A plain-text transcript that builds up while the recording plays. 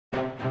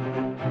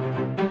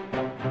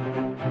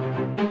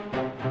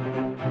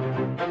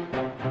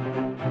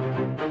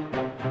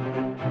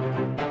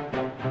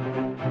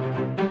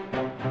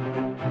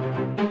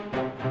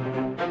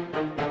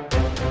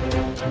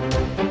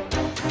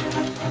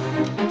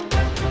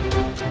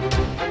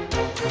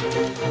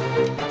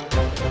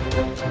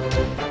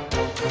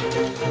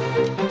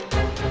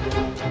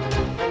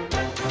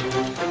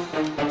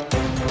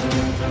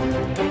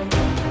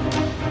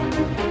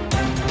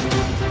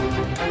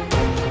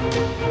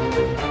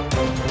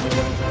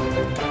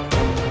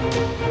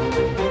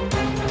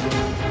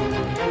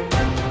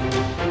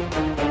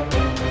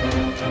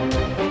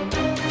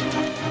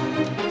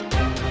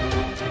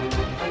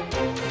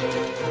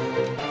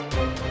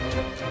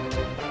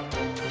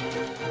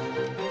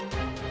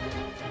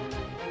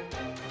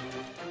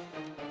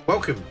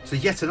Welcome to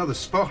yet another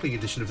sparkling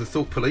edition of the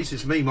Thought Police.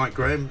 It's me, Mike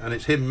Graham, and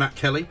it's him, Matt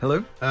Kelly.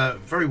 Hello.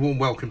 Very warm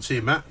welcome to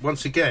you, Matt.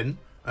 Once again,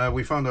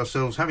 we find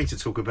ourselves having to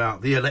talk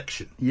about the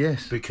election.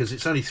 Yes. Because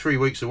it's only 3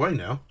 weeks away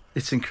now.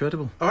 It's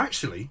incredible. Oh,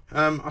 actually,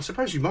 I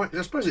suppose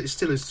it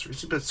still is.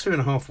 It's about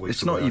 2.5 weeks.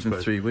 It's not even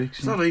 3 weeks.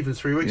 It's not even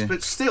 3 weeks,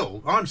 but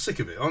still, I'm sick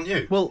of it, aren't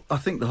you? Well, I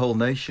think the whole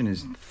nation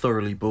is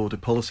thoroughly bored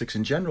of politics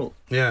in general.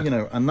 Yeah.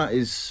 And that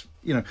is,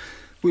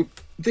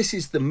 this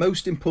is the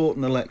most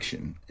important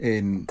election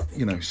in,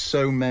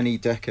 so many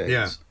decades.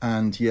 Yeah.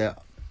 And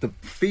the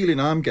feeling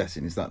I'm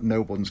getting is that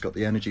no one's got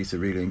the energy to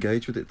really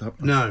engage with it.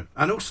 No.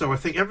 And also, I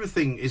think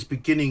everything is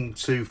beginning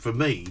to, for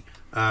me,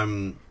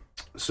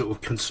 sort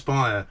of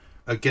conspire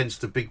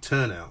against a big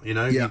turnout. You're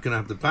going to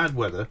have the bad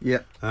weather. Yeah.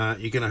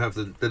 You're going to have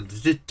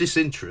the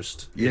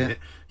disinterest in it.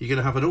 You're going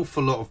to have an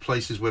awful lot of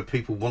places where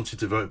people wanted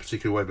to vote a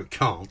particular way but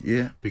can't.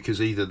 Yeah. Because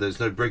either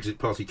there's no Brexit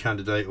Party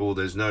candidate or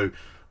there's no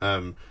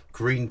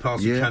Green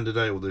Party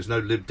candidate or there's no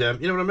Lib Dem.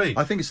 You know what I mean?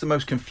 I think it's the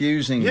most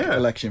confusing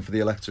election for the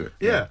electorate.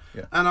 Yeah.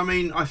 And I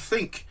mean, I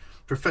think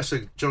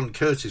Professor John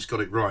Curtis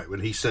got it right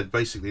when he said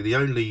basically the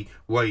only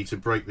way to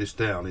break this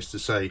down is to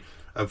say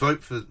a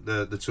vote for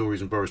the Tories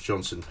and Boris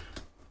Johnson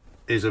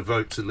is a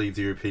vote to leave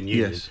the European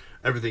Union. Yes.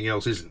 Everything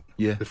else isn't,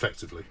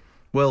 effectively.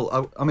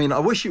 Well, I mean, I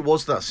wish it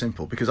was that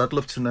simple, because I'd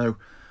love to know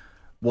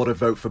what a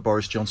vote for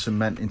Boris Johnson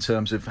meant in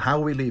terms of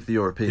how we leave the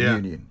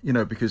European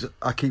Union. Because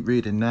I keep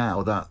reading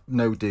now that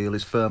no deal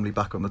is firmly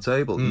back on the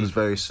table, and there's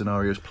various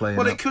scenarios playing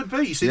out. Well, it could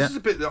be. You see, this is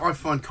a bit that I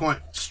find quite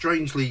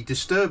strangely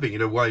disturbing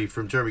in a way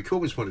from Jeremy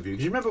Corbyn's point of view.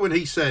 Because you remember when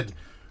he said,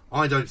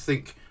 I don't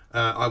think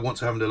I want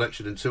to have an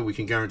election until we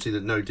can guarantee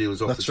that no deal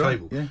is off the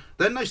table. Yeah.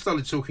 Then they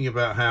started talking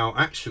about how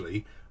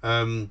actually,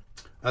 at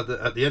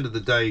the end of the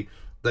day,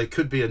 there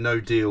could be a no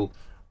deal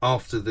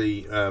after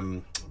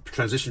the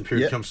transition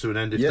period comes to an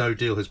end if no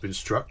deal has been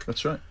struck.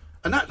 That's right.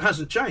 And that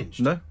hasn't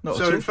changed. No, not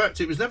at all. So, in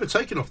fact, it was never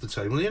taken off the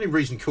table. The only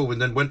reason Corbyn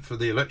then went for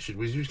the election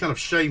was he was kind of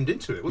shamed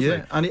into it,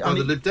 wasn't he? By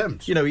the Lib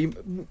Dems. Do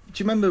you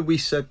remember we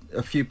said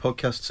a few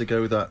podcasts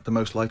ago that the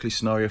most likely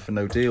scenario for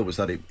no deal was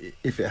that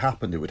if it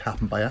happened, it would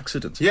happen by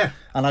accident? Yeah.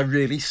 And I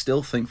really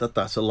still think that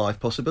that's a live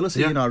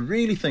possibility. Yeah. I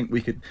really think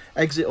we could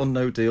exit on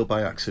no deal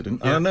by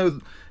accident. Yeah. And I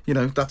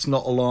know, that's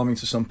not alarming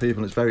to some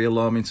people. It's very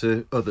alarming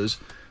to others.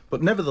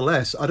 But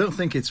nevertheless, I don't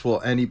think it's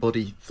what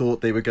anybody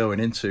thought they were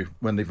going into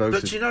when they voted.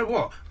 But you know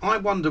what? I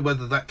wonder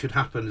whether that could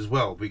happen as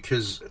well,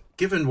 because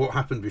given what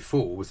happened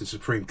before with the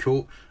Supreme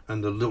Court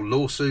and the little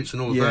lawsuits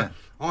and all of that,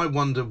 I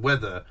wonder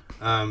whether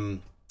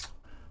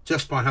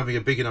just by having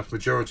a big enough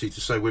majority to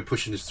say we're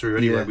pushing this through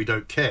anyway, we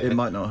don't care, it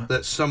might not.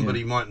 That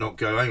somebody might not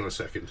go, hang on a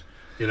second,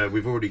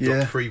 we've already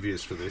got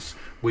previous for this,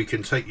 we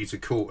can take you to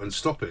court and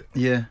stop it.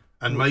 Yeah.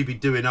 And maybe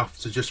do enough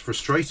to just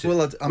frustrate it.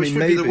 Well, I mean, which would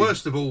maybe be the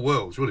worst of all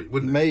worlds, wouldn't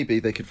it? Maybe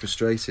they could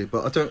frustrate it,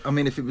 but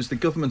if it was the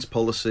government's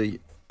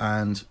policy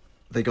and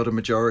they got a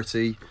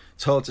majority,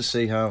 it's hard to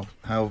see how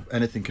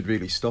anything could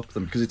really stop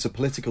them, because it's a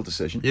political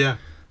decision. Yeah.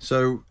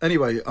 So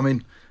anyway, I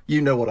mean,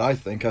 you know what I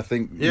think. I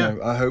think,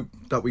 I hope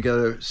that we get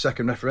a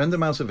second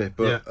referendum out of it.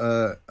 But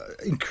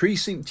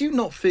increasing, do you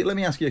not feel? Let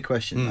me ask you a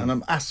question, and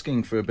I'm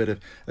asking for a bit of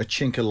a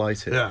chink of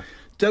light here. Yeah.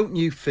 Don't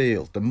you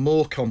feel the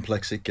more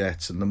complex it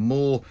gets and the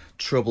more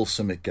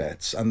troublesome it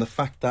gets, and the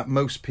fact that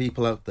most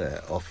people out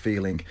there are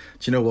feeling,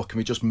 do you know what, can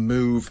we just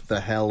move the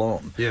hell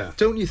on? Yeah.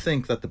 Don't you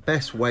think that the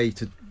best way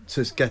to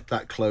get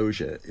that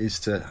closure is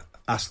to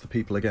ask the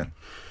people again?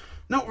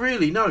 Not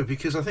really, no,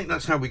 because I think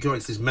that's how we got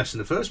into this mess in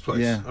the first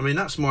place. Yeah. I mean,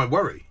 that's my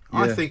worry.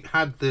 Yeah. I think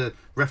had the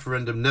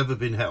referendum never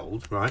been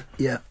held, right?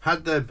 Yeah.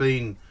 Had there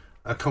been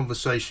a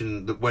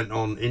conversation that went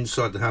on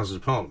inside the Houses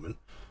of Parliament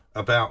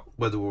about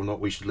whether or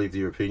not we should leave the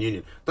European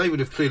Union, they would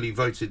have clearly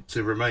voted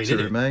to remain in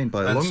it.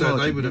 By a long margin. And so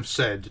they would yeah. have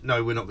said,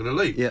 no, we're not going to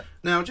leave. Yeah.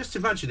 Now, just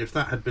imagine if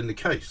that had been the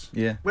case.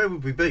 Yeah. Where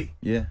would we be?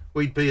 Yeah.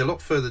 We'd be a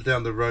lot further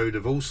down the road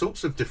of all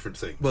sorts of different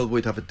things. Well,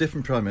 we'd have a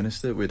different Prime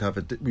Minister. We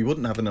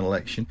wouldn't have an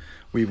election.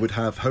 We would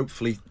have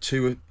hopefully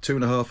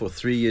 2.5 or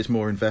 3 years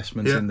more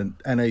investment in the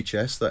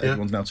NHS that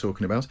everyone's now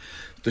talking about.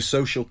 The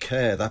social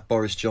care that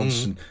Boris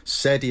Johnson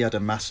said he had a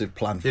massive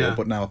plan for,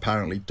 but now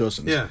apparently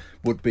doesn't,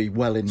 would be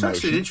well in motion. It's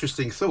actually an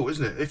interesting thought,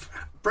 isn't it? If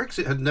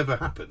Brexit had never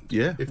happened,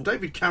 if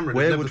David Cameron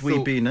Where had never would we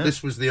thought be now?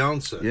 This was the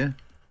answer, Yeah.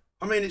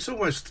 I mean, it's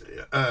almost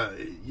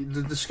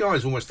the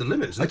sky's almost the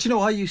limit, isn't it? Do you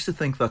know, I used to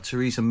think that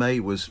Theresa May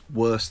was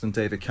worse than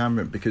David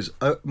Cameron, because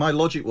my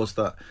logic was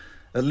that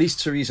at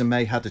least Theresa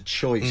May had a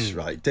choice,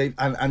 right?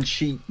 And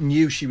she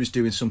knew she was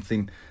doing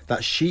something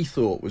that she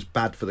thought was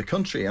bad for the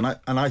country. And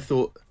I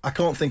thought, I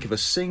can't think of a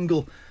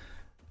single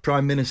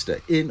Prime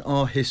Minister in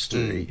our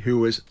history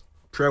who has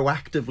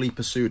proactively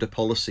pursued a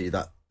policy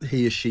that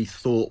he or she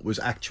thought was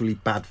actually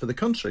bad for the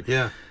country.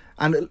 Yeah.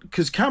 And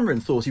because Cameron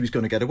thought he was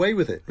going to get away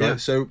with it, right? Yeah.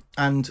 So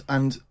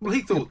well,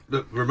 he thought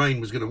that Remain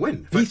was going to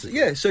win.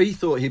 So he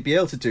thought he'd be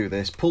able to do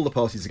this, pull the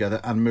party together,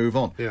 and move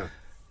on. Yeah.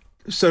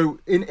 So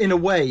in a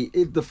way,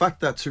 the fact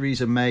that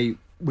Theresa May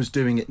was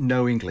doing it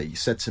knowingly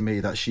said to me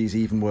that she's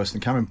even worse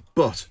than Cameron.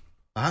 But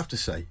I have to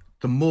say,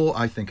 the more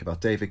I think about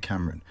David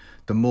Cameron,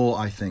 the more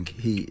I think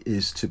he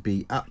is to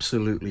be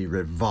absolutely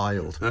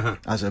reviled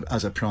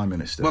as a Prime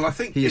Minister. Well, I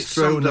think he has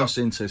thrown us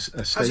into a state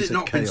of chaos. Has it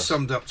not been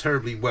summed up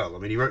terribly well? I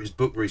mean, he wrote his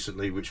book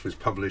recently, which was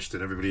published,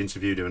 and everybody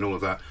interviewed him and all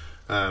of that.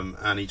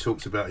 And he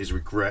talked about his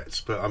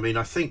regrets. But I mean,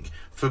 I think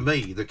for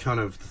me, the kind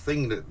of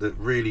thing that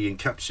really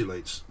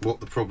encapsulates what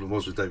the problem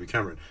was with David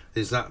Cameron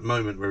is that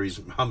moment where he's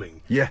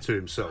humming to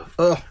himself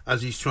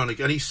as he's trying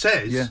to. And he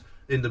says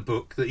in the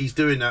book that he's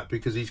doing that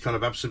because he's kind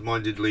of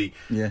absent-mindedly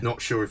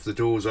not sure if the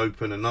door's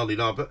open and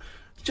la-di-la. But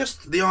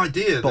just the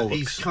idea that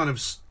he's kind of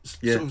sort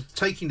of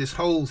taking this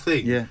whole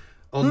thing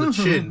on the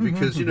chin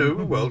because,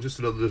 well, just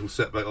another little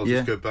setback. I'll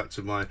just go back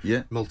to my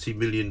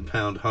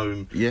multi-million-pound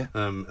home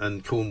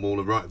and Cornwall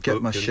and write a book.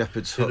 Get my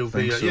shepherd's hut.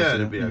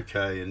 It'll be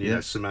okay.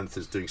 And,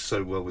 Samantha's doing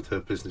so well with her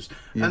business.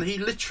 And he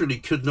literally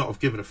could not have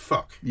given a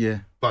fuck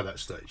by that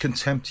stage.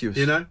 Contemptuous.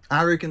 and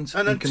Arrogant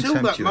and until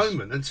contemptuous. that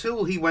moment,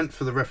 until he went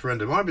for the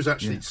referendum, I was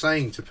actually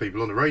saying to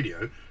people on the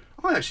radio,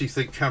 I actually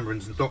think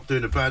Cameron's not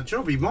doing a bad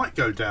job. He might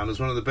go down as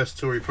one of the best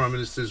Tory Prime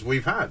Ministers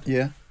we've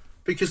had.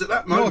 Because at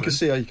that moment, I can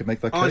see how you can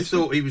make that case. I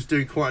thought he was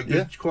doing quite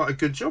a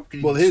good job. He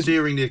was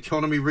steering the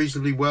economy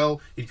reasonably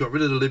well. He got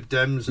rid of the Lib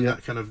Dems and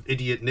that kind of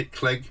idiot Nick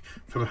Clegg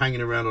from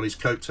hanging around on his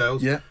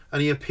coattails.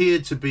 And he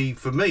appeared to be,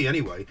 for me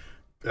anyway,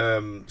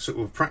 sort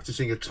of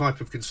practicing a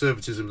type of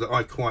conservatism that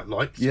I quite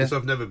liked because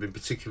I've never been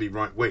particularly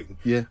right wing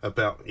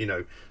about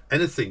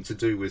anything to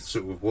do with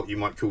sort of what you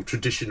might call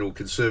traditional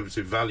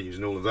conservative values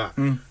and all of that.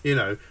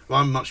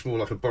 I'm much more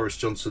like a Boris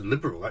Johnson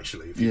liberal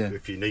actually,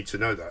 if you need to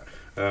know that.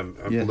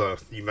 Although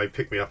you may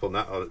pick me up on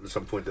that at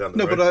some point down the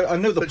road. No, but I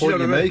know the point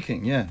you're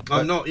making.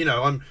 I'm not.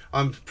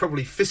 I'm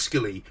probably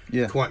fiscally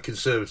quite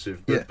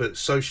conservative, but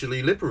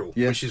socially liberal,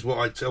 which is what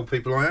I tell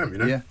people I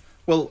am.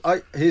 Well,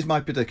 here's my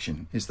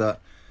prediction: is that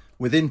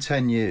within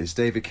 10 years,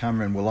 David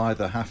Cameron will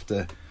either have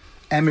to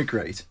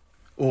emigrate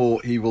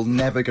or he will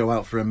never go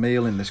out for a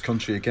meal in this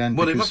country again.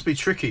 Well, it must be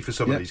tricky for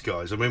some of these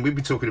guys. I mean, we've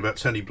been talking about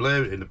Tony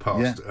Blair in the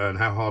past and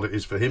how hard it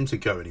is for him to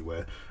go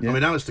anywhere. I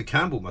mean, Alistair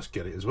Campbell must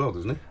get it as well,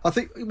 doesn't he? I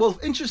think, well,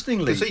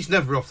 interestingly... Because he's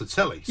never off the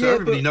telly, so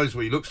everybody knows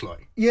what he looks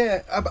like.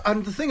 Yeah,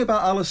 and the thing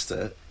about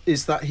Alistair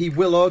is that he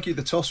will argue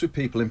the toss with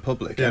people in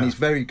public, and he's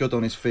very good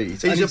on his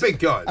feet. He's a big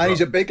guy. And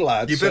he's a big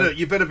lad.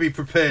 You better be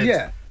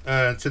prepared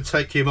to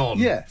take him on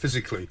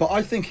physically. But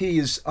I think he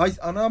is,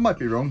 and I might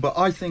be wrong, but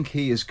I think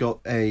he has got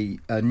a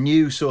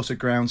new sort of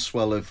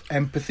groundswell of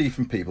empathy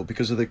from people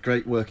because of the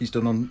great work he's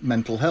done on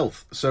mental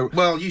health. So,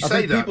 well, you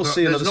say that, people but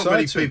see there's not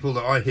many people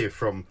that I hear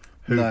from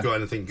who've got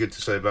anything good to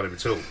say about him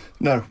at all.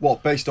 No,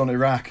 based on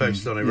Iraq?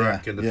 Based on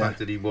Iraq and the fact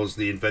that he was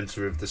the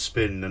inventor of the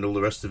spin and all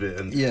the rest of it.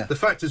 And the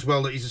fact as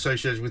well that he's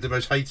associated with the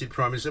most hated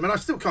Prime Minister. I mean, I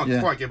still can't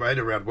quite get my head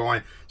around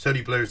why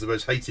Tony Blair is the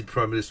most hated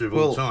Prime Minister of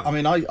all time. I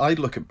mean, I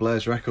look at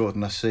Blair's record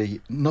and I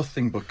see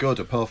nothing but good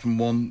apart from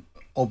one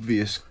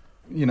obvious,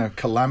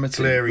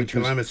 calamity. Glaring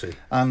calamity.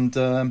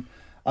 And...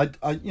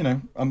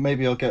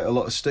 maybe I'll get a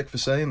lot of stick for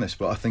saying this,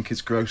 but I think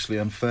it's grossly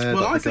unfair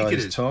that the guy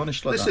is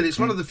tarnished like that. Listen, it's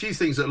one of the few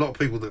things that a lot of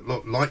people that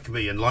like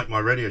me and like my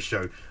radio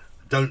show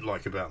don't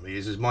like about me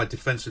is my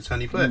defence of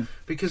Tony Blair.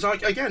 Because,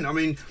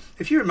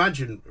 if you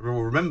imagine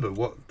or remember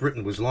what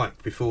Britain was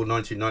like before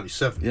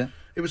 1997,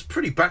 it was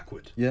pretty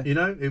backward.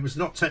 It was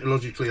not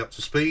technologically up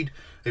to speed.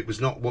 It was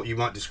not what you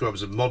might describe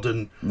as a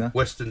modern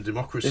Western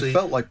democracy. It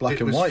felt like black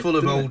and white. It was full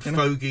of old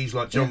fogies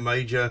like John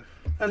Major,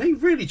 and he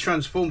really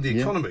transformed the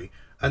economy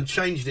and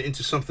changed it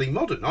into something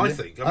modern, I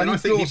think. I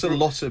think he brought a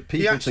lot of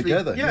people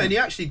together. And he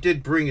actually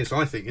did bring us,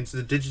 I think, into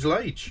the digital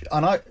age.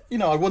 And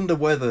I wonder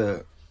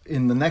whether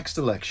in the next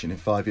election in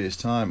 5 years'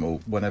 time, or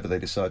whenever they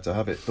decide to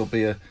have it,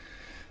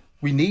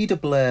 we need a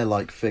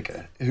Blair-like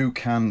figure who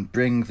can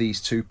bring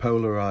these two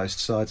polarised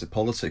sides of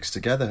politics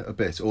together a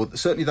bit, or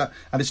certainly that.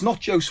 And it's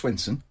not Jo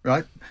Swinson,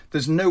 right?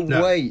 There's no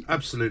way.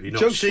 Absolutely not.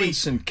 Jo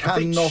Swinson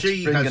cannot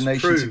bring a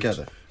nation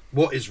together.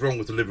 What is wrong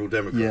with the Liberal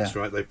Democrats,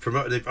 right?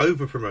 They've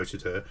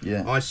over-promoted her.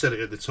 I said it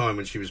at the time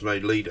when she was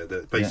made leader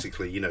that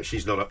basically,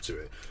 she's not up to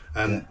it.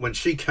 And when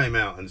she came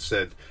out and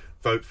said,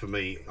 vote for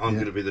me, I'm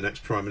going to be the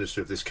next Prime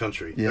Minister of this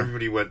country,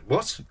 everybody went,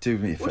 what? Do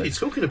me a favour. What are you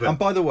talking about? And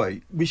by the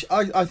way,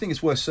 I think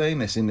it's worth saying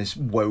this in this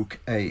woke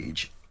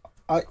age.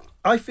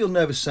 I feel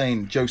nervous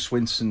saying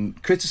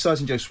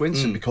criticising Jo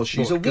Swinson because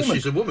she's a woman. Because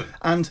she's a woman.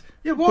 And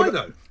why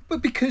though?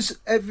 But because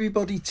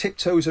everybody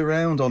tiptoes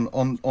around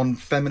on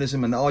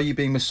feminism and are you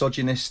being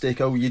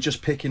misogynistic? Oh, you're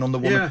just picking on the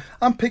woman. Yeah.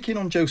 I'm picking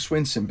on Jo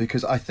Swinson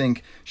because I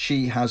think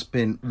she has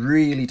been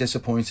really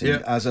disappointing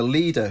as a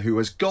leader who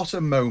has got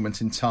a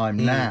moment in time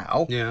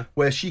now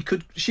where she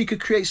could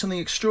create something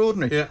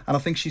extraordinary. And I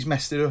think she's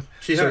messed it up.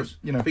 She has,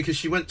 because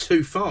she went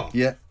too far.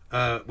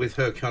 With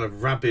her kind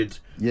of rabid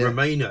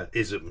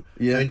Remainer-ism.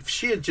 And if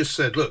she had just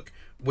said, look,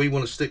 we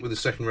want to stick with the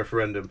second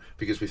referendum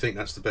because we think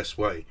that's the best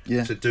way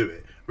to do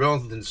it,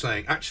 rather than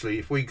saying, actually,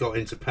 if we got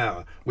into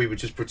power, we would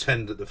just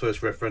pretend that the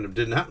first referendum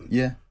didn't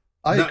happen.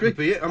 I that agree. Would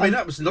be it. I mean,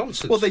 that was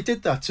nonsense. Well, they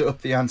did that to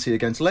up the ante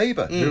against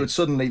Labour, who had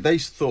suddenly, they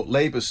thought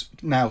Labour's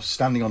now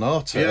standing on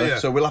our turf,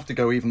 so we'll have to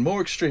go even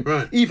more extreme.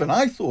 Right. Even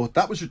I thought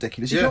that was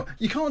ridiculous.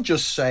 You can't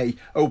just say,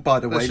 oh, by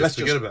the way, let's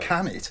just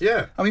can it.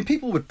 Yeah. I mean,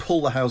 people would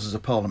pull the Houses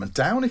of Parliament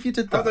down if you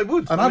did that. Oh, they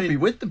would. And I'd be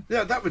with them.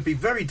 Yeah, that would be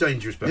very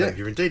dangerous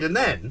behaviour indeed. And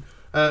then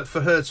for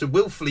her to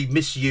willfully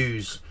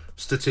misuse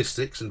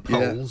statistics and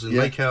polls and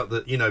make out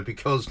that,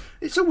 because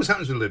it always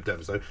happens with Lib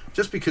Dems, though,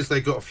 just because they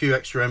got a few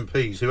extra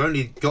MPs who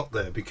only got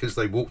there because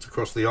they walked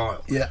across the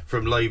aisle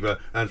from Labour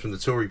and from the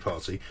Tory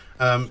party,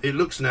 it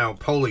looks now,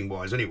 polling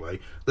wise anyway,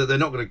 that they're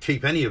not going to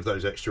keep any of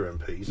those extra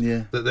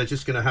MPs, that they're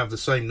just going to have the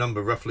same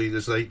number roughly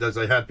as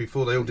they had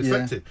before they all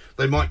defected.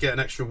 They might get an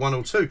extra 1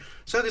 or 2.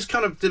 So this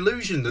kind of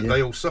delusion that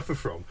they all suffer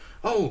from,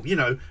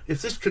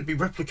 if this could be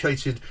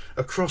replicated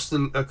across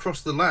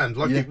the land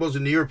like it was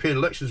in the European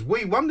elections,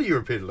 we won the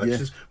European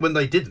elections when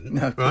they didn't,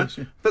 right?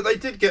 But they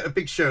did get a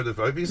big share of the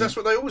vote because that's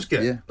what they always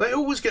get. Yeah. They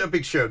always get a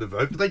big share of the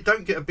vote, but they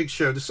don't get a big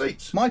share of the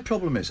seats. My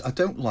problem is I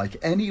don't like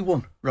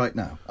anyone right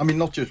now. I mean,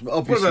 not just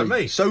obviously. What about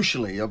me?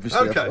 Socially,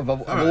 obviously, Okay.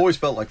 I've always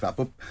felt like that.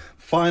 But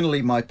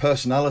finally, my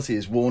personality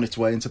has worn its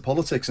way into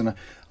politics, and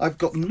I've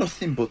got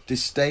nothing but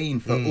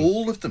disdain for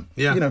all of them.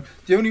 Yeah.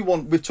 The only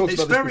one we've talked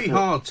about. It's very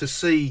hard to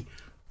see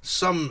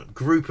some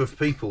group of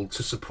people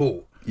to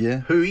support.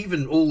 Who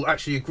even all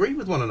actually agree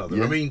with one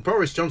another. I mean,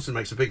 Boris Johnson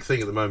makes a big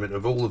thing at the moment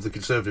of all of the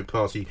Conservative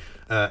Party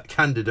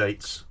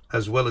candidates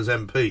as well as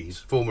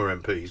MPs, former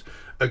MPs,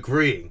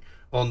 agreeing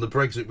on the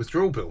Brexit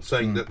withdrawal bill,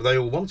 saying that they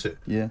all want it.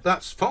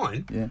 That's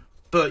fine.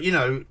 But,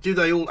 do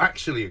they all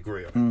actually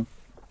agree on it?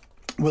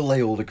 Will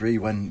they all agree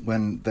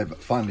when they've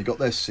finally got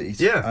their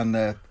seat and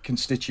their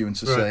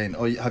constituents are saying,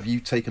 have you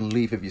taken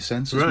leave of your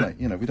senses, mate?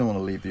 We don't want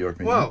to leave the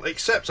European Union. Well,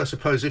 except, I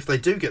suppose, if they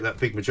do get that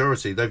big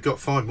majority, they've got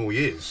 5 more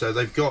years. So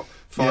they've got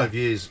 5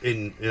 years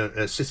in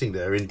sitting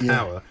there in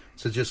power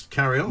to just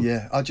carry on.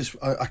 Yeah,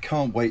 I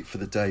can't wait for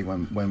the day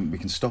when we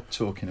can stop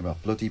talking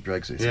about bloody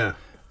Brexit. Yeah.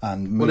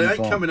 And move it ain't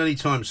on. coming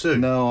anytime soon.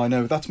 No, I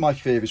know. That's my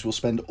fear, is we'll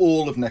spend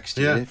all of next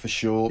year, for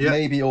sure,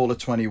 maybe all of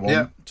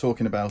 21,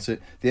 talking about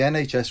it. The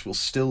NHS will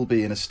still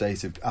be in a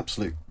state of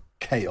absolute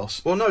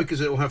chaos. Well, no,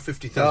 because it will have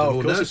 50,000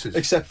 more nurses.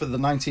 Except for the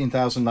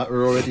 19,000 that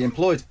are already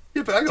employed.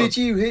 But hang on. Did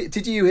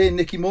you hear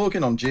Nicky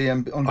Morgan on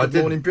GM on Good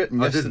Morning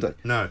Britain yesterday?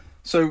 Didn't. No.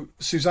 So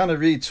Susanna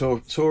Reid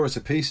tore her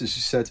to pieces. She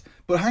said,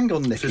 but hang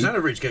on, Nicky. Susanna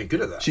Reid's getting good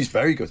at that. She's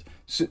very good.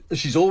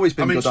 She's always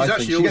been good, I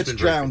think. She gets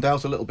drowned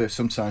out a little bit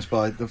sometimes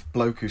by the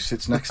bloke who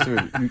sits next to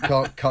her, who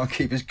can't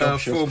keep his gob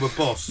shut. Former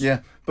boss.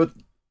 Yeah, but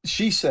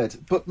she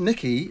said, but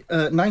Nicky,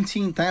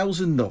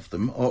 19,000 of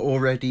them are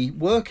already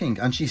working.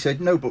 And she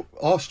said, no, but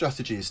our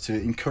strategy is to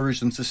encourage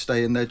them to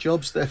stay in their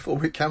jobs. Therefore,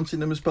 we're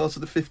counting them as part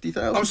of the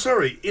 50,000. I'm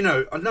sorry,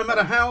 no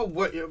matter how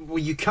well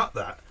you cut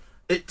that,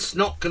 it's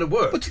not going to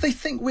work. But do they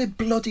think we're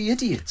bloody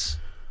idiots?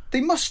 They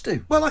must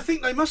do. Well, I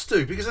think they must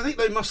do, because I think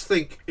they must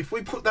think, if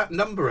we put that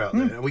number out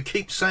there and we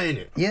keep saying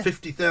it,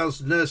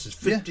 50,000 nurses,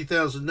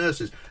 50,000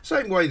 nurses,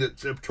 same way that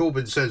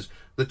Corbyn says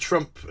the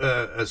Trump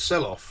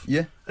sell-off,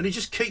 and he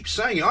just keeps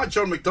saying it. I had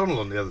John McDonnell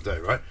on the other day,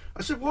 right?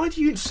 I said, why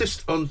do you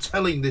insist on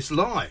telling this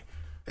lie?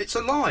 It's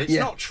a lie. It's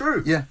not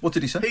true. Yeah. What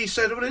did he say? He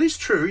said, well, it is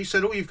true. He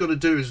said, all you've got to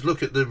do is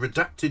look at the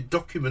redacted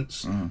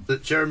documents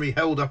that Jeremy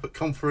held up at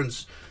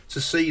conference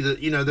to see that,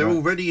 they're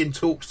already in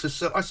talks to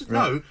sell. I said,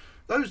 no,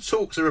 those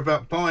talks are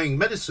about buying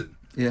medicine.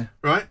 Yeah.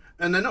 Right?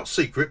 And they're not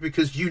secret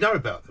because you know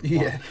about them.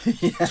 Yeah.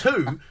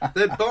 Two,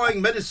 they're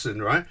buying medicine,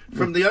 right,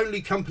 from the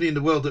only company in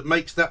the world that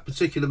makes that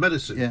particular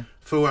medicine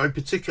for a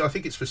particular, I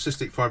think it's for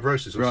cystic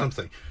fibrosis or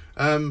something.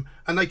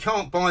 And they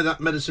can't buy that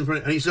medicine from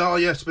it. And he said,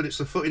 yes, but it's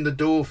the foot in the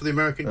door for the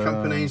American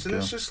companies. And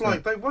it's just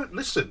like, they won't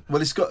listen.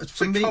 Well, it's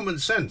common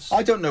sense.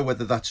 I don't know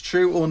whether that's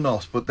true or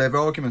not, but their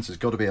argument has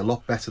got to be a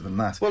lot better than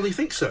that. Well, you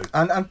think so?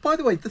 And by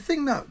the way, the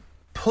thing that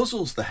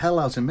puzzles the hell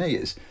out of me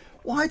is,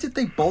 why did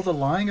they bother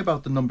lying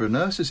about the number of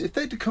nurses? If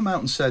they'd come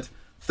out and said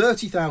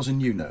 30,000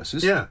 new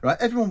nurses, right,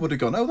 everyone would have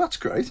gone, oh, that's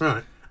great.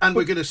 Right. And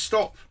we're going to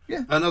stop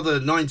another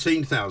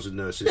 19,000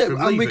 nurses from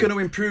leaving. And we're going to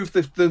improve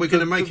the we're going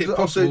to make it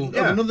possible. Of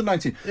another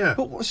 19. Yeah.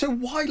 But, so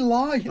why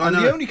lie? And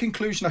the only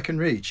conclusion I can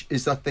reach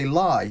is that they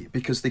lie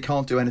because they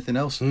can't do anything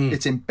else.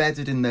 It's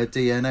embedded in their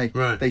DNA.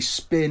 Right. They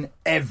spin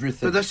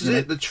everything. But this is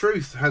it. The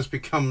truth has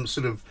become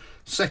sort of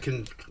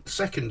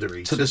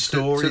secondary to the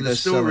story,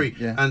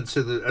 and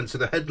to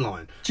the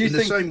headline. Do you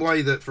think, the same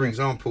way that, for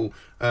example,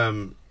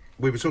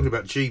 we were talking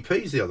about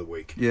GPs the other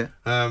week. Yeah.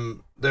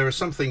 There are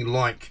something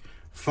like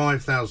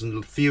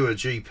 5,000 fewer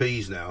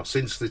GPs now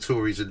since the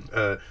Tories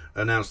had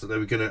announced that they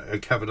were going to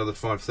have another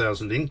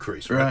 5,000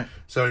 increase. Right.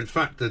 So in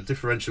fact, the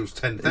differential's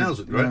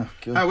 10,000. Right.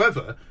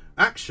 However,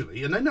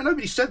 actually, and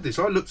nobody said this.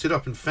 I looked it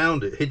up and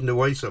found it hidden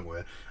away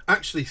somewhere.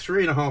 Actually,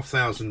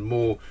 3,500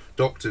 more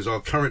doctors are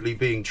currently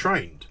being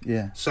trained.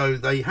 Yeah. So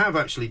they have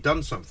actually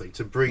done something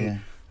to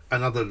bring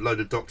another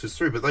load of doctors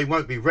through, but they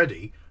won't be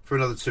ready for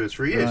another 2 or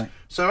 3 years. Right.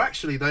 So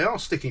actually, they are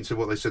sticking to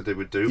what they said they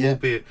would do,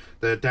 albeit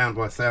they're down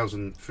by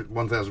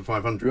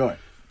 1,500. Right.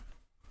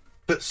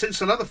 But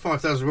since another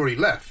 5,000 have already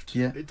left,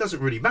 it doesn't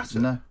really matter.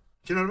 No.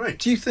 Do you know what I mean?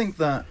 Do you think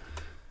that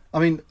I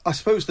mean, I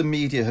suppose the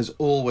media has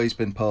always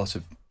been part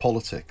of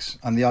politics,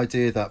 and the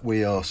idea that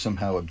we are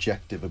somehow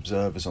objective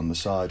observers on the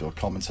side or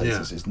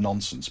commentators is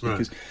nonsense.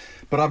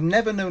 But I've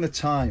never known a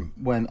time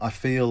when I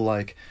feel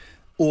like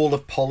all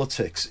of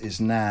politics is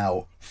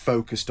now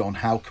focused on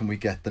how can we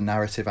get the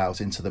narrative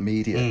out into the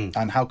media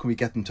and how can we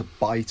get them to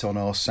bite on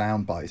our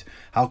soundbite?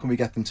 How can we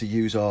get them to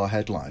use our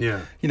headline?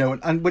 Yeah. You know,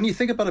 and when you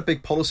think about a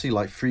big policy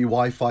like free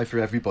Wi-Fi for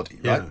everybody,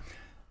 right?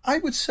 I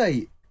would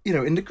say, you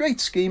know, in the great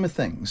scheme of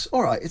things,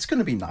 all right, it's going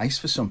to be nice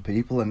for some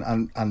people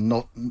and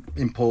not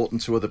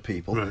important to other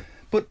people. Right.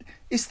 But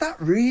is that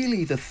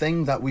really the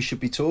thing that we should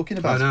be talking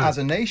about as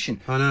a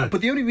nation? I know.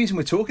 But the only reason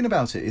we're talking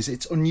about it is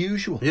it's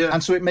unusual. Yeah.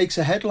 And so it makes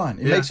a headline.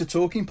 It makes a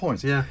talking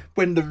point. Yeah.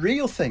 When the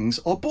real things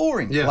are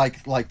boring, Yeah.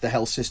 like the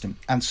health system.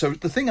 And so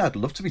the thing I'd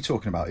love to be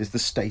talking about is the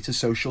state of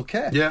social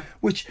care,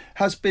 which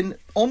has been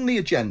on the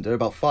agenda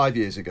about 5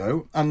 years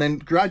ago and then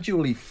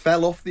gradually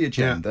fell off the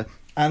agenda.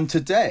 And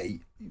today,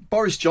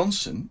 Boris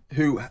Johnson,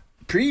 who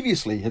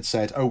previously had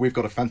said, oh, we've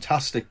got a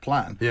fantastic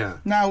plan,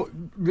 now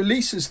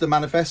releases the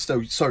manifesto,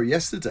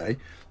 yesterday,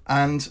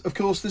 and of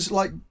course there's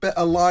like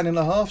a line and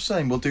a half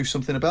saying we'll do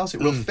something about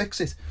it, we'll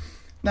fix it.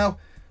 Now,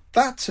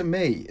 that to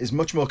me is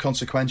much more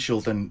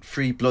consequential than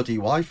free bloody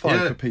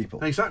Wi-Fi for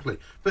people. Exactly.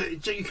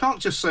 But you can't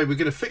just say we're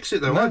going to fix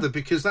it though either,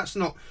 because that's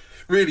not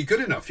really good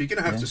enough. You're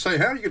going to have to say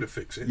how you're going to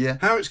fix it,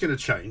 how it's going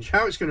to change,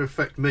 how it's going to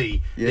affect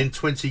me in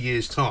 20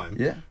 years' time.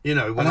 You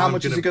know, and how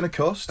much is it going to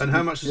cost? And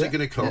how much is it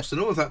going to cost,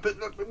 and all of that. But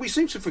look, we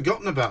seem to have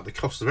forgotten about the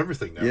cost of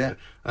everything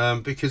now,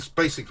 because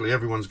basically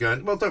everyone's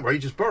going, well, don't worry,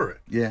 just borrow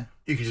it.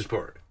 You can just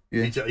borrow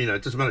it. You know,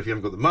 it doesn't matter if you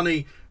haven't got the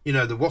money. You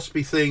know, the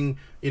WASPy thing,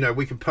 you know,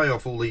 we can pay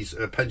off all these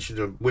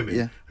pensioned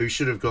women who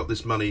should have got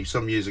this money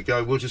some years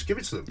ago. We'll just give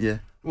it to them.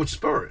 We'll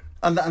just borrow it.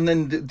 And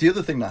then the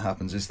other thing that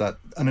happens is that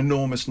an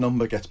enormous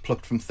number gets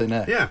plucked from thin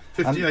air.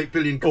 58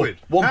 billion quid.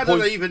 How do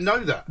they even know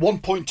that?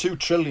 1.2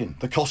 trillion,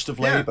 the cost of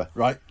labour,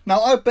 right?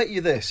 Now, I bet you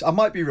this, I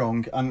might be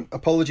wrong, and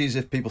apologies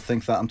if people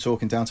think that I'm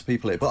talking down to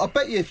people here, but I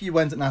bet you if you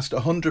went and asked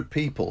 100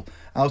 people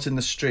out in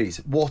the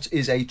street, what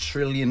is £1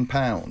 trillion?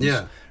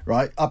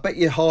 Right? I bet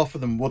you half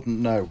of them wouldn't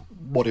know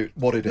what it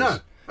is. No.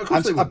 Of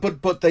course they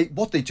would. But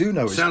what they do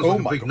know is, sounds like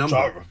a big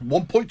number.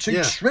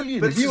 1.2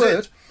 trillion. Have you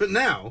heard? But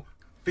now,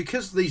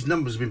 because these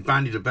numbers have been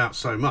bandied about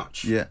so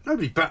much,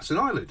 nobody bats an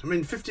eyelid. I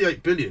mean,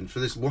 58 billion for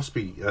this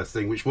WASPy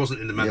thing, which wasn't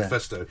in the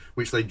manifesto,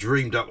 which they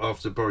dreamed up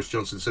after Boris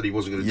Johnson said he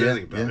wasn't going to do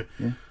anything about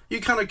it. You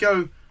kind of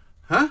go,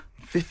 huh?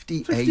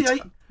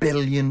 58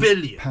 billion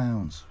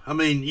pounds. I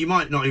mean, you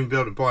might not even be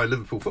able to buy a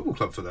Liverpool Football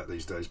Club for that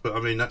these days, but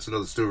I mean, that's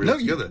another story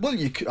altogether.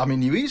 You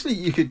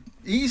could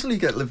easily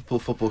get Liverpool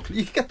Football Club.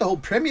 You could get the whole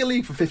Premier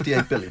League for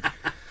 58 billion.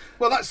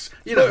 Well, that's,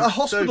 you know... a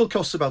hospital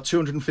costs about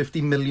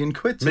 250 million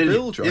quid to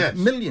build, right? Yes.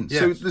 Million. Yes.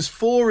 So there's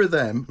 4 of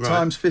them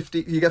times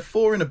 50... You get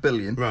 4 in a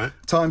billion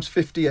times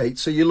 58.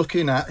 So you're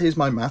looking at, here's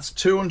my maths,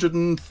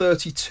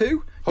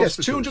 232? Hospitals.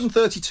 Yes,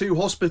 232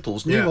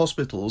 hospitals, new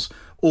hospitals,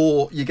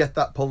 or you get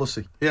that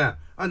policy. Yeah.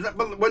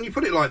 But when you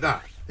put it like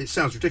that, it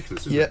sounds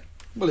ridiculous, doesn't it?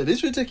 Well, it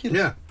is ridiculous.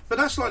 Yeah. But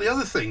that's like the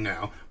other thing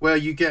now, where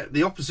you get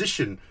the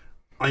opposition...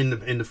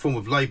 In the form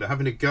of Labour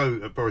having a go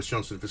at Boris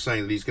Johnson for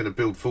saying that he's going to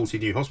build 40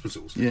 new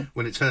hospitals,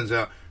 when it turns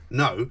out,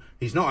 no,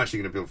 he's not actually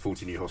going to build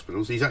 40 new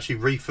hospitals. He's actually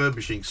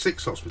refurbishing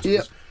 6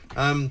 hospitals.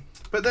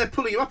 But they're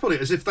pulling you up on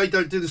it as if they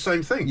don't do the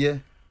same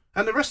thing.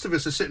 And the rest of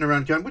us are sitting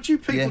around going, would you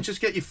people just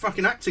get your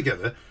fucking act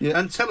together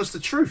and tell us the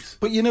truth?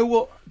 But you know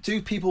what?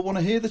 Do people want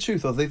to hear the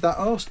truth? Are they that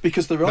asked?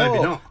 Because there Maybe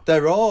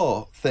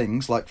are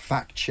things like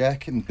fact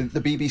check, and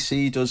the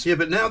BBC does. Yeah,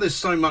 but now there's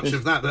so much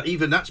of that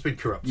even that's been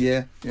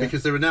corrupted.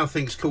 Because there are now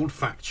things called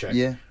fact check,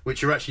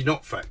 which are actually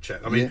not fact check.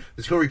 I mean,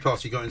 the Tory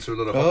party got into a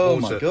lot of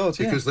hot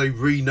water because they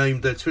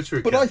renamed their Twitter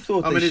account.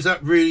 But I mean, is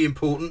that really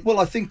important? Well,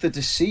 I think the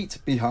deceit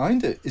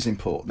behind it is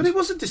important. But it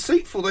wasn't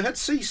deceitful. They had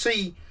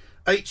CC...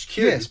 HQ.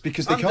 Yes,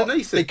 because they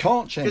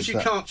can't change because you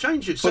can't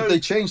change it. But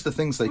they changed the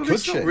things they could change.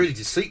 It's not really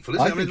deceitful,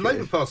 is it? I mean, the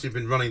Labour Party have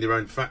been running their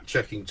own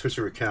fact-checking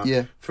Twitter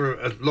account for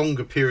a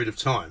longer period of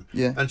time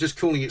and just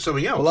calling it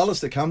something else. Well,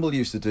 Alistair Campbell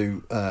used to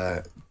do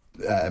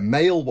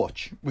Mail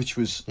Watch, which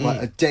was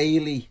like a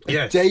daily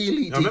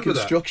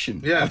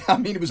deconstruction. I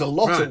mean, it was a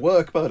lot of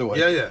work, by the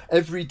way.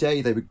 Every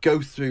day they would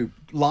go through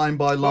line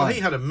by line. Well,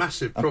 he had a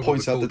massive problem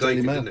with Paul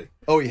Dakin, didn't he?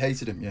 Oh, he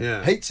hated him,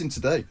 hates him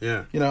today.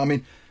 You know, I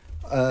mean...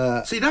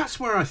 See, that's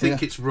where I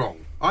think it's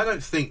wrong. I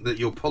don't think that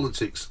your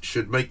politics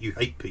should make you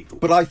hate people.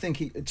 But I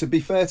think, to be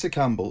fair to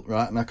Campbell,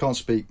 right, and I can't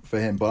speak for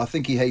him, but I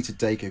think he hated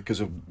Dacre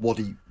because of what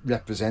he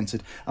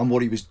represented and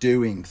what he was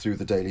doing through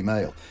the Daily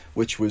Mail,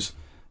 which was,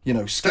 you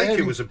know, scary.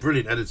 Dacre was a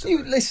brilliant editor.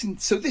 Listen,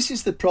 so this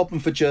is the problem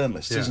for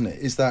journalists, isn't it?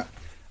 Is that,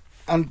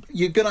 and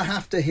you're going to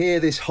have to hear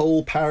this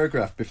whole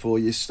paragraph before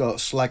you start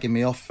slagging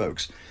me off,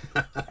 folks.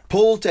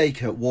 Paul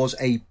Dacre was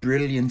a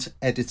brilliant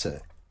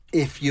editor.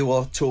 If you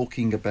are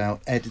talking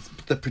about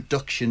the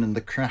production and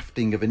the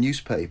crafting of a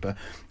newspaper,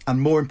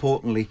 and more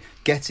importantly,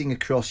 getting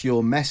across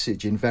your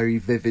message in very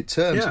vivid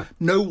terms.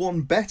 No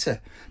one better.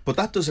 But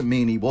that doesn't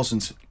mean he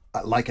wasn't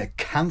like a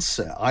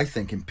cancer, I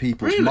think, in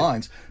people's Really?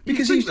 minds,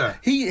 because You think that?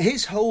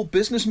 his whole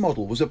business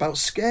model was about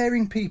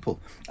scaring people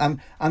and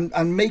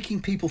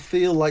making people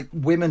feel like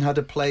women had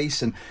a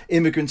place and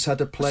immigrants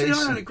had a place.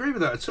 See, I don't agree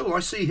with that at all.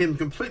 I see him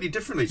completely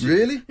differently.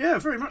 Really? Yeah,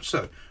 very much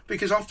so.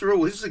 Because after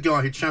all, this is a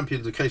guy who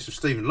championed the case of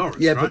Stephen Lawrence.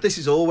 Yeah, right? but this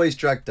is always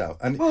dragged out.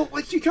 And well,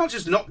 you can't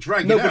just not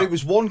drag no, it out. but it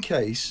was one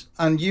case,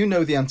 and you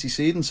know the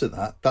antecedents of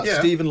that. That Yeah.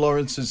 Stephen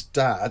Lawrence's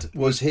dad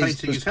was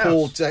painting his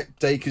Paul house.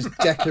 Dacre's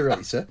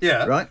decorator.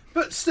 Yeah, right.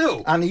 But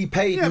still, And he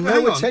paid yeah, but no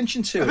hang on.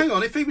 attention to But it. hang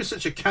on, if he was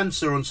such a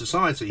cancer on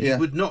society, Yeah. he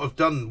would not have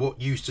done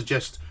what you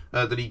suggest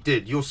that he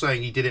did. You're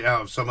saying he did it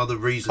out of some other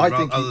reason, I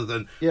think other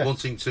than yeah.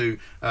 wanting to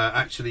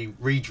actually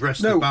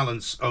redress No. the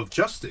balance of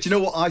justice. Do you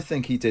know what I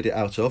think he did it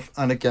out of?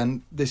 And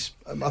again,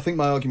 I think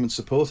my argument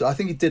supports it. I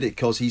think he did it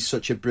because he's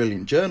such a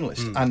brilliant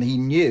journalist, and he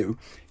knew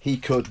he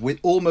could,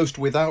 almost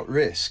without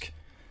risk.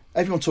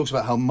 Everyone talks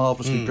about how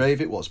marvellously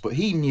brave it was, but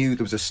he knew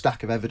there was a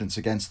stack of evidence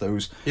against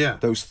those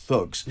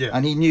thugs, Yeah.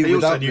 and he knew He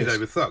without also knew risk. they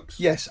were thugs.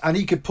 Yes, and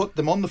he could put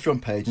them on the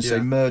front page and say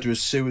Yeah.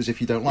 murderers sue us if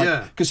you don't like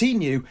Yeah. it. Because he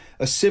knew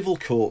a civil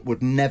court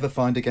would never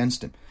find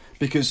against him.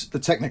 Because the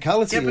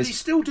technicality Yeah, but is... he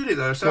still did it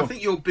though. So I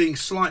think you're being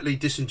slightly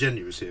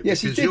disingenuous here. Yes,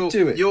 he because did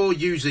do it. You're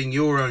using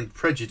your own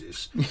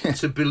prejudice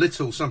to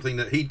belittle something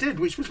that he did,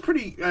 which was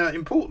pretty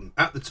important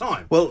at the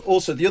time. Well,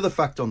 also, the other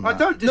fact on that... I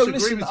don't disagree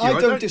listen, with you.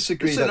 I don't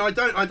disagree Listen,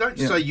 that... I don't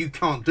say you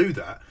can't do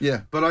that.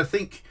 Yeah. But I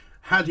think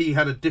had he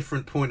had a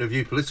different point of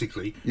view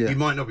politically, you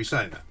might not be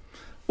saying that.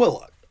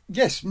 Well,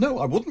 yes, no,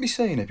 I wouldn't be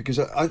saying it, because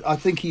I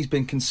think he's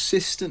been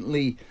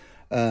consistently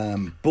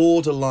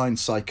borderline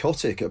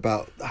psychotic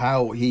about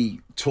how he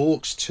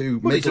talks to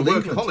Well, he's a Middle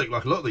England. workaholic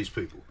like a lot of these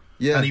people.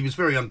 Yeah. And he was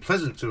very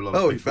unpleasant to a lot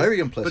of people. very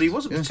unpleasant, But he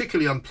wasn't yeah.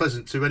 particularly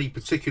unpleasant to any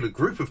particular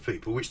group of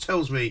people, which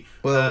tells me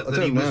Well, I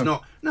that he don't was know.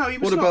 not... No, he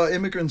was What not. about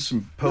immigrants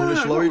and Polish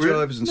No, lorry not really.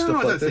 drivers and No, stuff I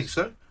like don't this? think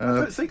so. I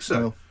don't think so.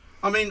 well.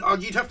 I mean,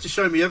 you'd have to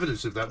show me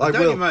evidence of that. The I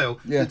Daily will. Mail,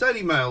 Yeah. the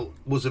Daily Mail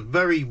was a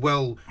very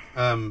well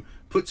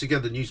put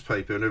together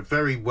newspaper and a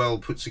very well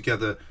put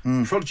together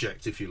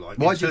project, if you like.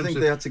 Why in do you terms think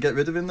of- they had to get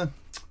rid of him then?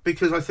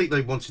 Because I think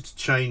they wanted to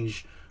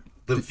change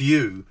the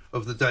view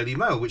of the Daily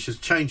Mail, which has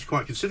changed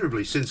quite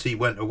considerably since he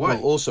went away.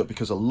 Well, also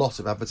because a lot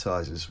of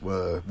advertisers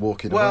were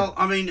walking away. Well,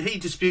 I mean, he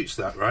disputes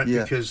that, right?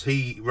 Yeah. Because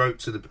he wrote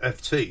to the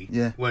FT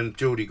Yeah. when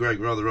Geordie Gregg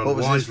rather What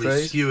was his unwisely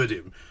phrase? skewered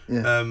him.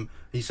 Yeah.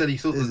 He said he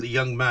thought that the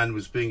young man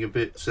was being a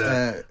bit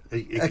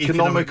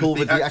economical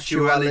with the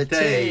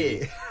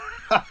actuality.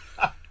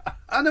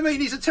 And I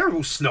mean, he's a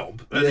terrible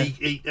snob, and Yeah.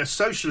 he's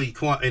socially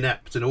quite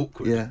inept and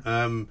awkward.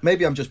 Yeah.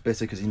 Maybe I'm just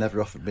bitter because he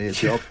never offered me a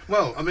job.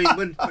 Well, I mean,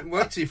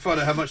 wait till you find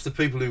out how much the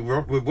people who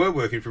were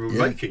working for him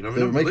were making. I mean,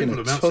 they were making unbelievable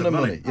a amounts ton of of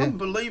money. money, yeah.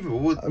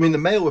 Unbelievable. I mean, the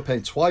Mail were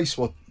paying twice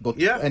what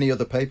Yeah. any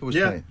other paper was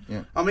paying.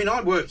 Yeah. I mean,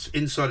 I worked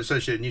inside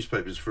Associated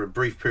Newspapers for a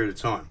brief period of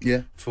time.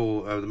 Yeah.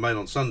 For the Mail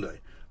on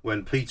Sunday,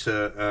 when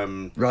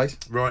Peter Right.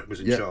 Wright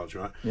was in Yeah. charge,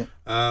 right? Yeah.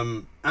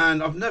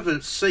 And I've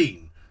never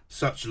seen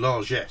such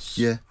largesse.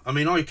 Yeah. I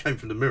mean, I came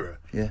from the Mirror.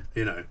 Yeah.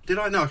 You know, did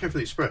I? No, I came from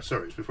the Express.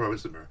 Sorry, it was before I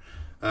went to the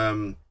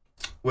Mirror.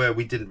 Where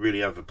we didn't really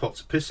have a pot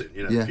to piss in.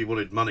 You know, Yeah. if you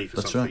wanted money for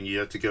That's something, right. you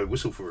had to go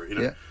whistle for it. You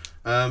know.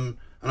 Yeah. And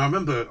I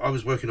remember I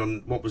was working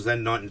on what was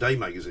then Night and Day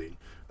magazine,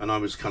 and I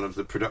was kind of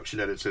the production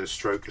editor,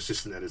 stroke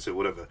assistant editor,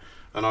 whatever.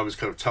 And I was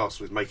kind of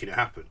tasked with making it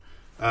happen.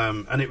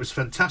 And it was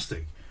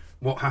fantastic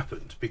what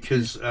happened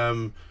because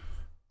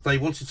they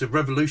wanted to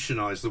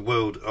revolutionise the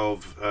world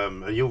of,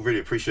 and you'll really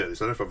appreciate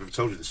this. I don't know if I've ever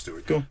told you this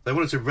story. Go on. They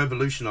wanted to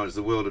revolutionise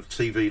the world of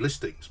TV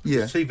listings.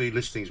 Because TV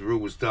listings were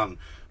always done,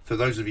 for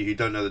those of you who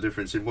don't know the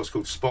difference, in what's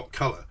called spot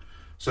colour.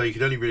 So you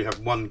could only really have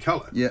one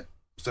colour. Yeah.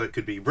 So it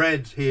could be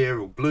red here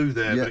or blue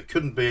there, Yeah. but it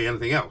couldn't be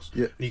anything else.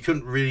 Yeah. And you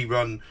couldn't really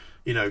run,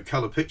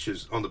 colour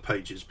pictures on the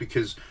pages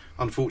because,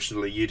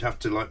 unfortunately, you'd have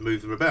to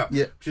move them about.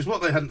 Yeah. Which is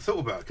what they hadn't thought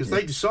about because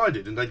they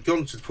decided, and they'd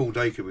gone to Paul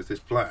Dacre with this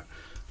plan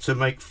to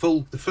make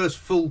the first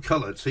full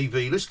colour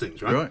TV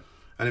listings, right? Right.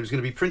 And it was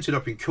going to be printed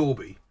up in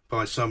Corby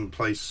by some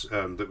place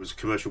that was a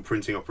commercial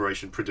printing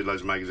operation, printed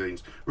loads of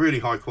magazines, really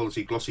high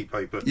quality glossy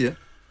paper. Yeah.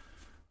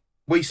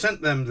 We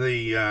sent them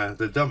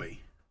the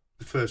dummy,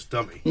 the first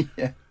dummy.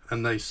 Yeah.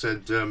 And they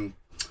said,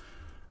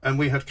 and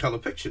we had colour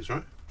pictures,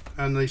 right?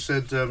 And they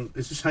said,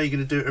 is this how you're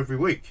going to do it every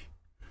week?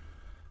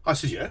 I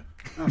said, yeah.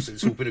 I said,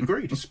 it's all been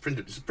agreed. It's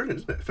printed,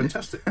 isn't it?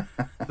 Fantastic.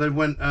 They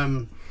went,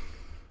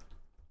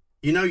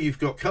 you've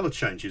got colour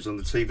changes on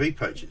the TV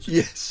pages.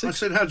 Yes. I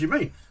said, how do you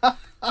mean?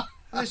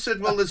 They said,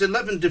 well, there's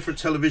 11 different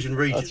television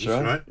regions,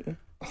 That's right. right?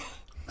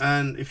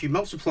 And if you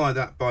multiply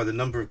that by the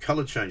number of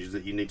colour changes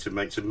that you need to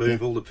make to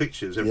move all the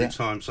pictures every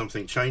time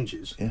something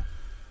changes,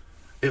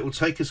 it will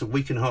take us a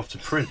week and a half to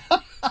print.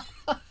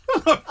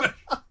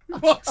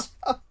 What?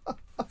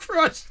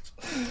 Christ.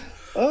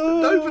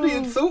 Nobody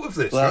had thought of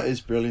this. That right?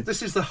 is brilliant.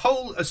 This is the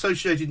whole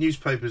Associated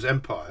Newspapers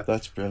empire.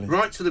 That's brilliant.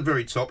 Right to the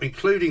very top,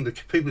 including the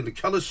people in the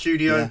colour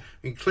studio,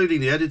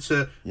 including the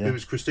editor, who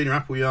was Christina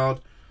Appleyard.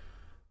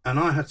 And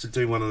I had to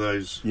do one of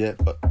those. Yeah,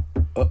 but...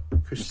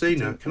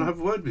 Christina, can I have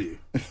a word with you?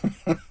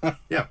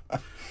 Yeah.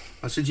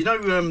 I said,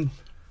 the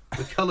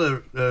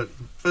colour,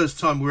 first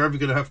time we're ever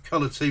going to have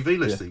colour TV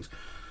listings.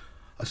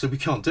 I said, we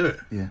can't do it.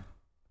 Yeah.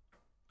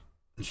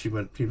 And she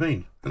went, what do you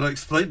mean? And I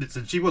explained it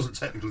to her. She wasn't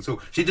technical at all.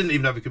 She didn't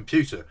even have a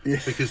computer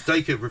because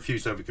Dacre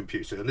refused to have a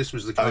computer. And this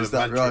was the kind of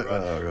mantra.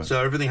 Right? Right.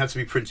 So everything had to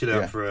be printed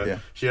out for her. Yeah.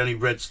 She only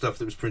read stuff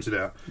that was printed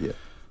out. Yeah.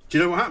 Do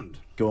you know what happened?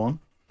 Go on.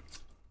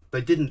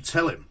 They didn't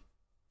tell him.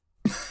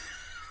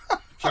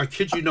 I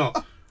kid you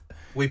not.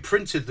 We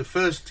printed the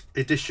first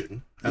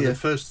edition and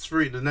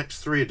the next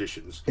three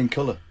editions. In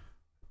colour?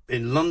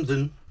 In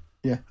London.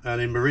 Yeah.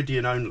 And in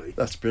Meridian only.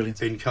 That's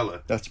brilliant. In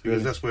colour. That's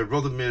brilliant. Because that's where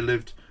Rothermere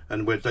lived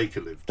and where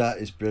Dacre lived. That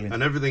is brilliant.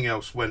 And everything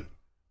else went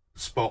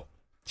spot.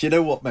 Do you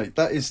know what, mate?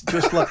 That is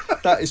just like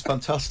that is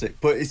fantastic.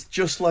 But it's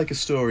just like a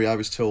story I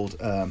was told.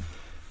 I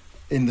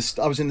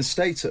was in the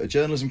States at a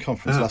journalism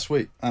conference last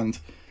week, and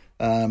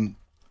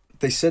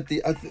they said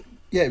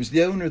it was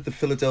the owner of the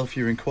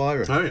Philadelphia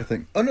Inquirer. Oh, yeah. I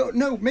think. Oh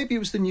no, maybe it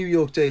was the New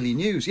York Daily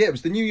News. Yeah, it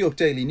was the New York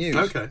Daily News.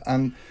 Okay.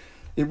 And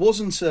it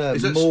wasn't.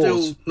 Is that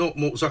Moore's. still not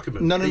Mort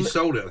Zuckerman? No. He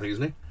sold it, I think,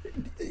 isn't he?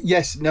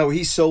 Yes, no,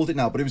 he sold it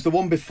now, but it was the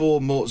one before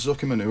Mort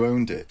Zuckerman who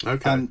owned it.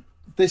 Okay. And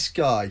this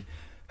guy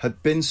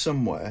had been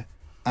somewhere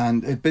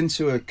and had been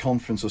to a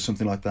conference or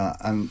something like that,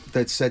 and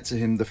they'd said to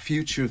him,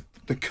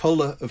 the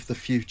colour of the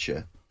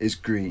future is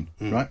green,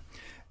 right?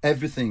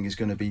 Everything is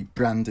going to be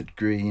branded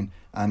green,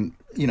 and,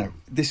 you know,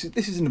 this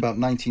isn't about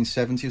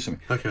 1970 or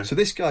something. Okay. So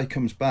this guy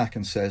comes back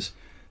and says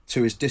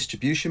to his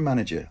distribution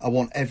manager, I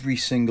want every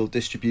single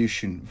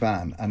distribution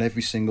van and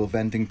every single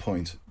vending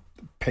point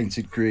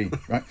painted green,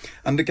 right?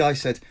 And the guy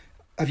said,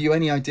 have you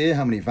any idea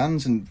how many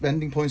vans and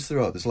vending points there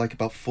are? There's like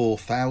about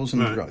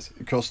 4,000 right,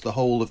 across the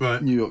whole of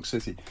New York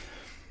City.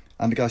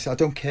 And the guy said, I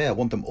don't care, I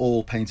want them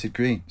all painted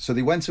green. So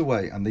they went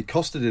away and they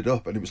costed it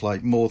up, and it was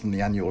like more than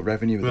the annual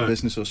revenue of the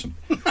business or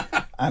something.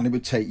 And it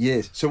would take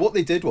years. So what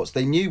they did was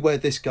they knew where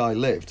this guy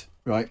lived,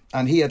 right?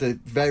 And he had a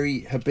very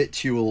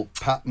habitual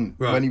pattern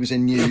when he was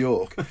in New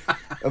York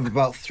of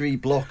about 3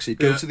 blocks. He'd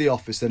go to the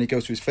office, then he'd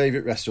go to his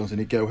favourite restaurant, and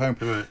he'd go home.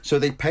 Right. So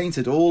they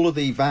painted all of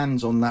the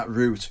vans on that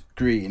route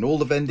green, all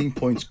the vending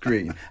points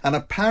green. And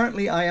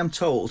apparently, I am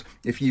told,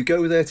 if you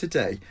go there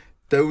today,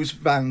 those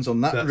vans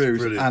on that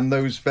route and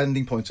those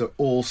vending points are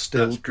all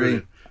still green.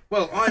 Brilliant.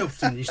 Well, I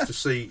often used to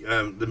see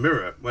the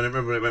Mirror when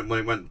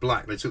it went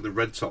black. They took the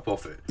red top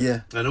off it.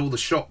 Yeah. And all the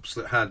shops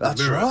that had the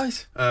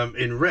Mirror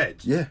in red.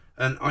 Yeah.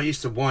 And I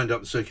used to wind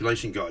up the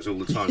circulation guys all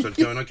the time. So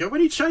I'd go,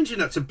 when are you changing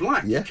that to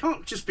black? Yeah. You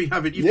can't just be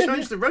having... You've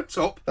changed the red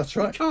top. That's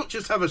right. You can't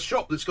just have a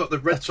shop that's got the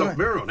red top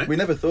mirror on it. We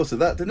never thought of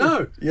that, did we?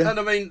 No. Yeah. And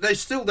I mean, they're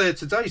still there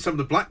today, some of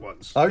the black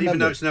ones. I remember, even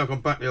though it's now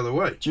gone back the other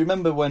way. Do you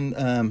remember when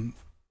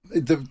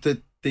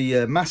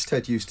the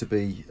masthead used to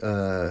be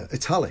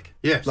italic?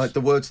 Yes. Like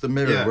the words the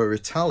Mirror were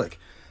italic.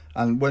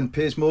 And when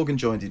Piers Morgan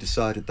joined, he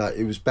decided that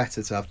it was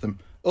better to have them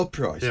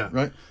upright,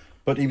 right?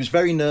 But he was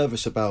very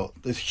nervous about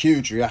this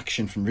huge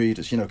reaction from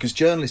readers, you know, because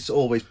journalists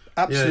always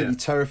absolutely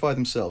terrify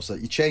themselves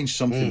that you change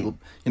something,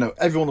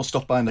 everyone will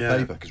stop buying the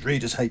paper because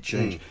readers hate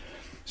change.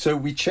 So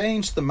we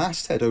changed the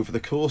masthead over the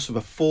course of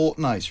a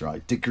fortnight,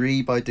 right,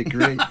 degree by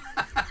degree,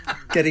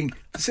 getting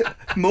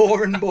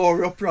more and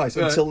more upright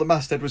until the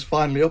masthead was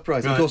finally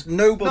upright. Right. Of course,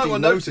 nobody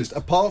noticed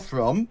apart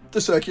from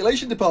the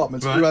circulation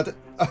department, who had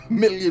 1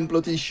 million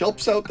bloody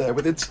shops out there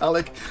with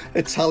italic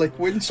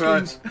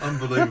windscreens. Right.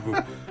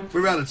 Unbelievable.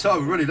 We're out of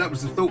time already. That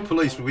was the Thought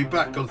Police. We'll be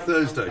back on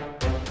Thursday.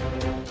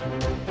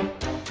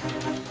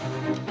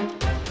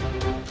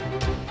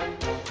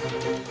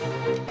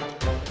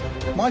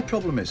 My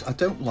problem is I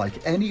don't like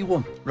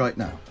anyone right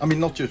now. I mean,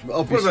 not just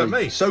obviously. What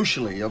about me?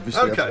 Socially,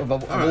 obviously. Okay.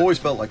 I've always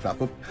felt like that,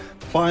 but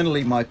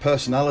finally my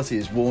personality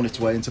has worn its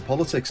way into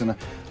politics, and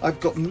I've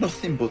got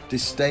nothing but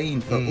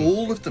disdain for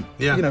all of them.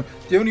 Yeah. You know,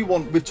 the only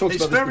one we've talked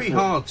about. It's very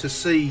hard to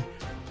see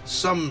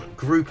some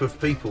group of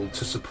people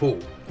to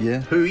support.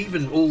 Yeah. Who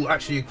even all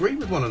actually agree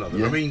with one another.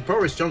 Yeah. I mean,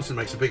 Boris Johnson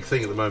makes a big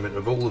thing at the moment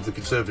of all of the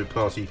Conservative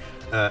Party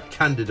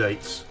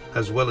candidates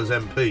as well as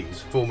MPs,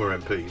 former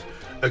MPs,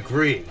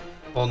 agreeing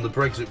on the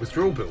Brexit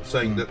withdrawal bill,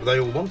 saying that they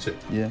all want it.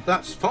 Yeah.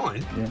 That's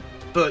fine. Yeah.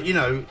 But,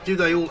 do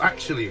they all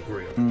actually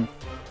agree on it?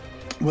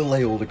 Will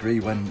they all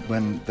agree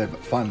when they've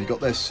finally got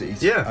their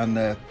seat and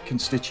their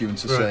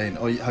constituents are saying,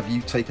 have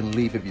you taken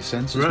leave of your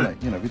senses, mate?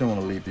 We don't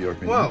want to leave the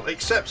European Union. Well,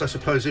 except, I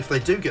suppose, if they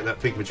do get that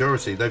big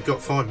majority, they've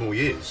got 5 more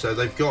years. So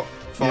they've got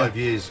 5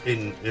 years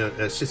in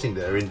sitting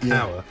there in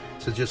power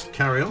to just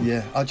carry on.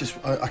 Yeah,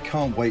 I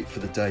can't wait for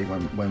the day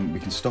when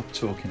we can stop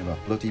talking about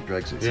bloody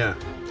Brexit. Yeah.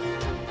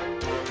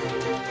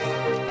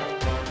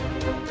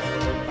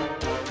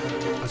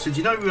 I said,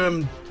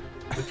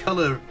 the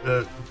colour,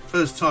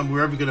 first time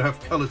we're ever going to have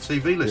colour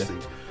TV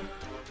listings.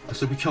 I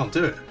said, we can't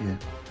do it. Yeah.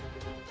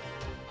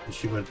 And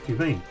she went, what do you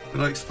mean?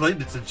 And I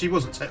explained it to her. She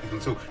wasn't technical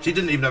at all. She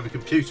didn't even have a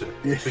computer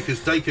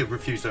because Dacre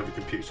refused to have a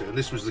computer. And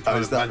this was the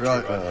kind of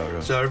mantra.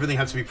 Right? So everything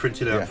had to be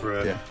printed out for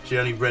her. Yeah. She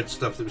only read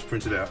stuff that was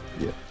printed out.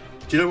 Yeah.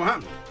 Do you know what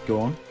happened?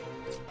 Go on.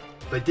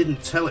 They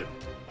didn't tell him.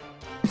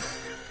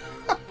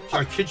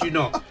 I kid you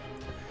not.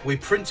 We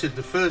printed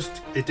the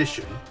first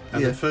edition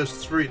and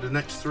the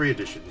next 3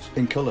 editions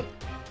in colour.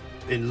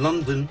 In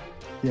London,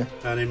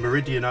 and in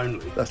Meridian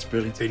only. That's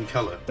brilliant. In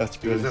colour. That's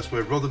brilliant. Because that's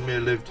where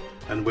Rothermere lived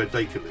and where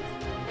Dacre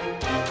lived.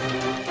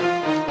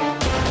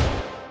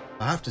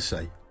 I have to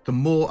say, the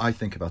more I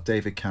think about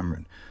David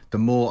Cameron, the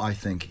more I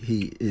think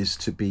he is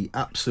to be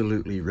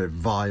absolutely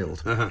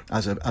reviled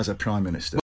as a Prime Minister.